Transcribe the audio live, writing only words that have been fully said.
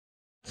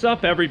What's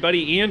up,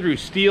 everybody? Andrew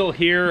Steele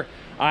here.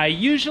 I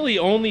usually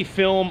only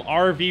film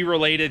RV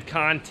related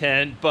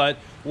content, but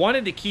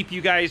wanted to keep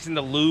you guys in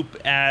the loop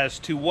as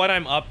to what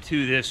I'm up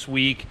to this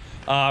week.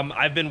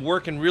 I've been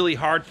working really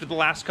hard for the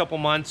last couple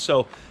months,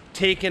 so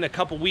taking a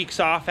couple weeks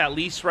off at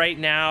least right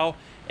now.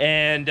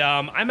 And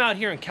I'm out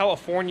here in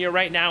California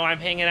right now. I'm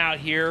hanging out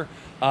here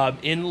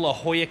in La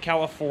Jolla,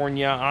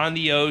 California, on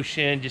the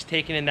ocean, just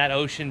taking in that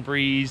ocean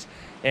breeze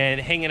and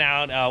hanging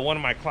out. One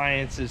of my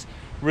clients is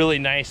really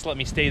nice, let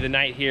me stay the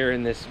night here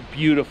in this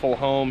beautiful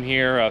home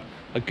here.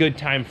 A good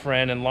time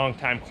friend and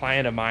longtime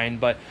client of mine.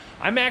 But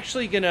I'm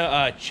actually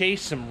gonna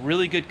chase some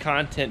really good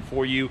content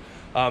for you.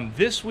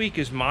 This week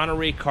is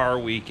Monterey Car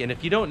Week, and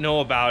if you don't know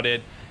about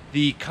it,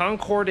 the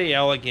Concorde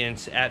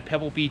Elegance at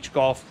Pebble Beach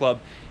Golf Club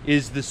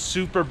is the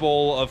Super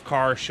Bowl of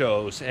car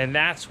shows, and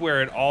that's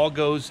where it all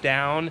goes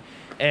down.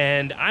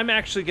 And I'm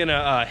actually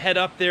gonna head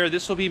up there.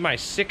 This will be my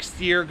 6th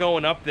year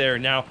going up there.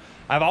 Now,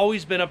 I've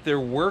always been up there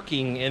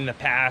working in the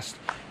past,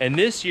 and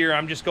this year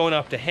I'm just going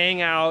up to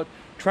hang out,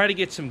 try to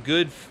get some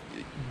good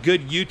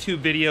YouTube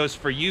videos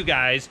for you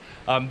guys.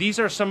 These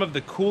are some of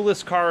the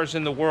coolest cars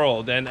in the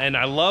world, and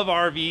I love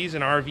RVs,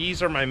 and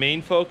RVs are my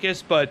main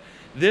focus, but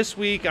this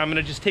week I'm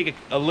gonna just take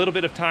a little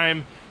bit of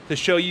time to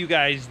show you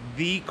guys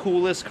the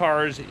coolest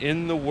cars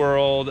in the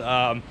world.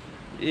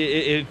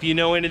 If you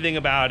know anything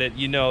about it,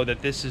 you know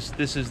that this is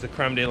the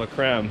creme de la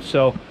creme.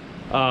 So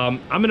I'm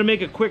gonna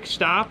make a quick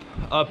stop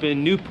up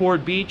in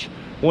Newport Beach.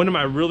 One of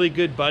my really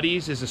good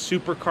buddies is a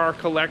supercar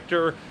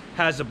collector,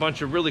 has a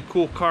bunch of really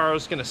cool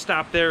cars. Gonna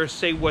stop there,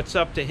 say what's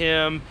up to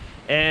him,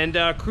 and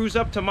cruise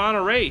up to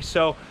Monterey.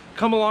 So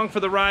come along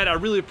for the ride. I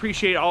really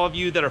appreciate all of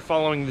you that are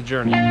following the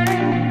journey.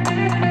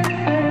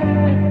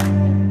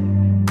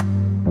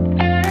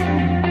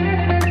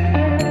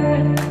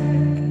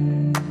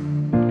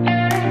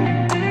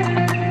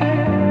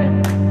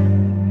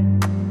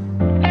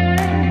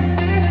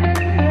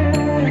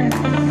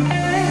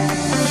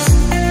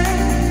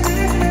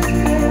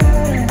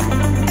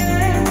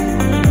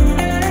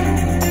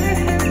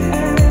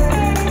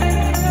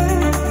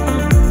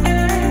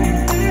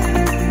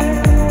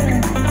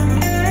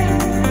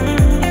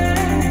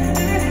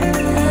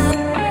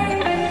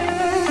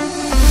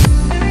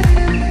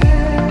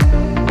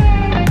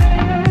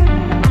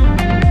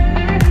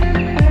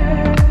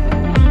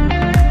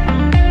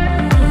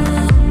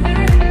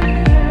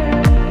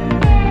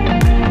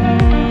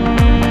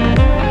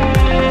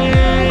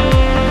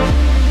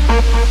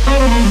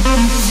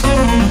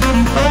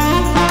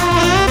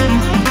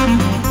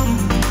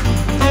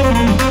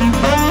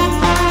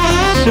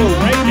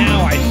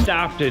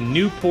 In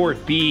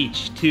Newport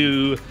Beach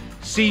to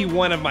see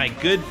one of my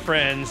good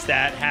friends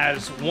that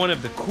has one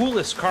of the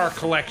coolest car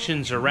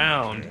collections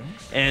around.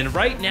 And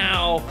right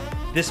now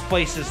this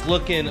place is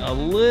looking a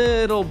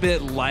little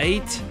bit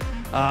light.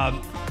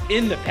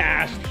 In the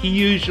past he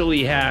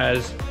usually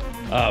has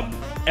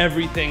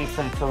everything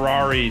from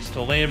Ferraris to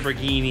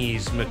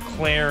Lamborghinis,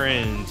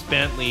 McLarens,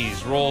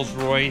 Bentleys, Rolls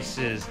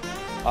Royces,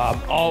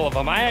 all of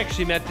them. I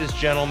actually met this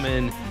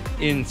gentleman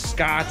in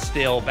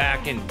Scottsdale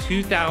back in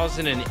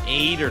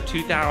 2008 or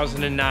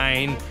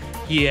 2009.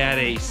 He had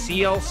a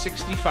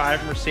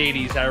CL65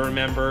 Mercedes, I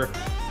remember,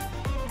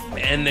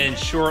 and then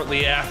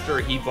shortly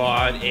after he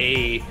bought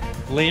a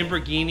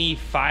Lamborghini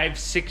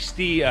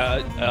 560,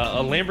 a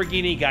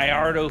Lamborghini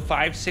Gallardo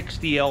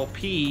 560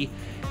 LP,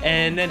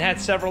 and then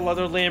had several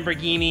other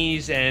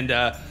Lamborghinis and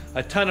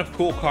a ton of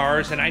cool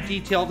cars. And I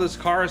detailed his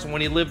cars when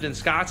he lived in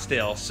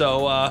Scottsdale.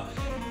 So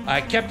I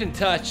kept in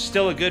touch,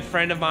 still a good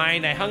friend of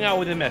mine. I hung out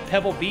with him at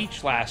Pebble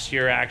Beach last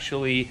year,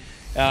 actually.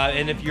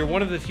 And if you're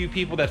one of the few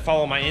people that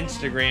follow my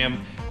Instagram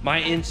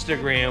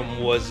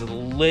was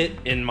lit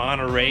in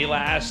Monterey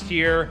last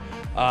year.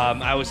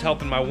 I was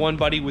helping my one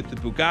buddy with the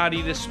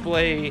Bugatti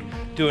display,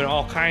 doing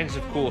all kinds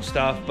of cool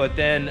stuff. But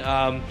then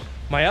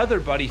my other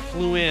buddy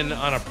flew in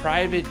on a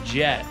private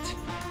jet,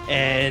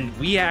 and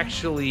we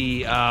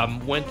actually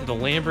went to the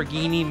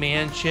Lamborghini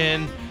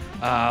mansion.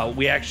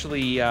 We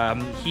actually,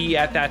 he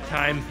at that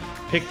time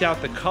picked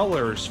out the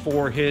colors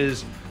for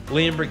his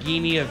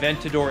Lamborghini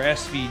Aventador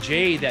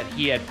SVJ that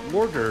he had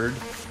ordered,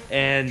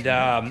 and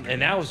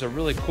that was a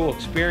really cool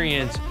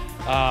experience,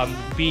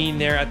 being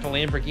there at the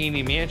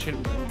Lamborghini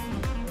mansion.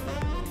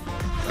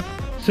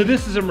 So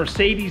this is a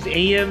Mercedes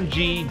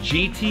AMG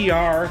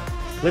GTR.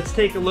 Let's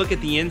take a look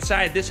at the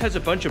inside. This has a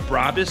bunch of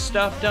Brabus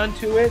stuff done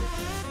to it.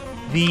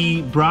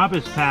 The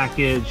Brabus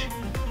package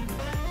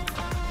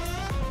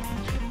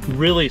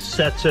really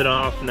sets it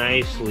off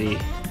nicely.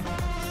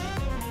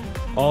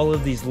 All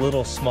of these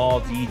little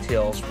small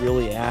details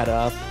really add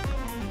up,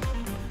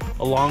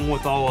 along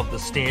with all of the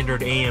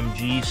standard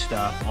AMG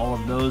stuff. All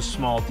of those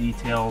small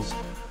details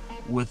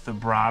with the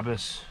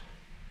Brabus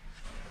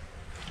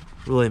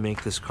really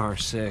make this car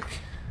sick.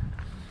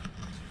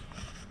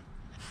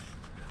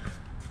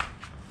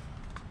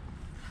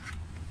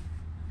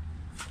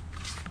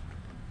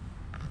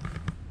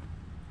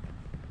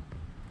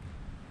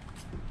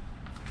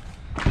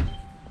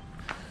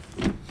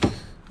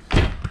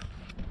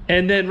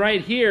 And then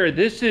right here,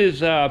 this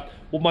is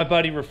what my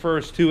buddy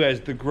refers to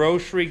as the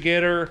grocery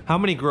getter. How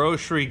many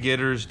grocery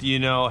getters do you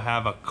know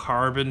have a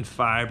carbon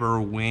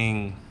fiber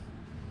wing?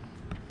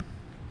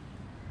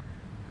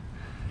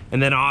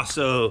 And then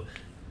also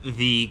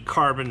the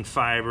carbon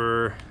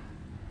fiber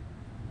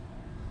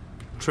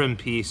trim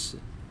piece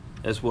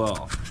as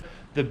well.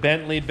 The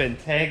Bentley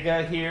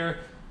Bentayga here,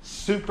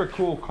 super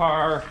cool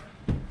car.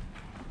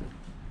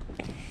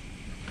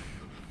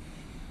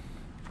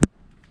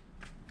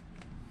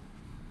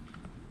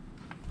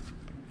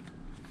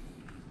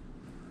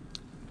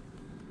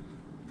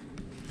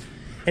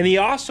 And he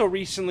also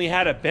recently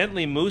had a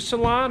Bentley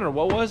Moussalon, or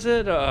what was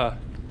it?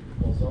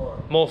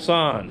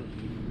 Mulsanne.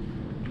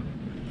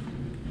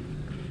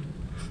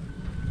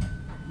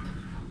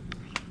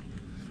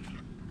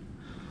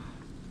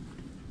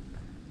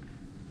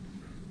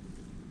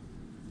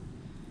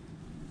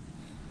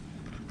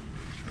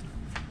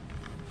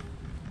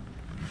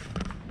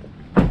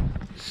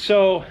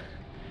 So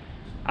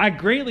I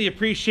greatly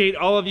appreciate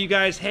all of you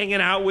guys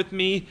hanging out with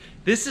me.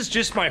 This is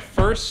just my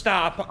first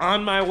stop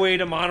on my way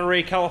to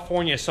Monterey,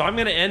 California. So I'm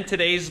gonna end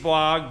today's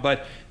vlog,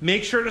 but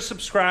make sure to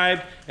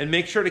subscribe and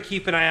make sure to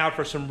keep an eye out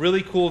for some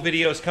really cool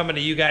videos coming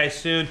to you guys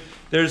soon.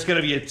 There's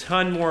gonna be a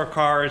ton more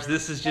cars.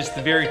 This is just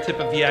the very tip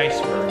of the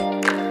iceberg.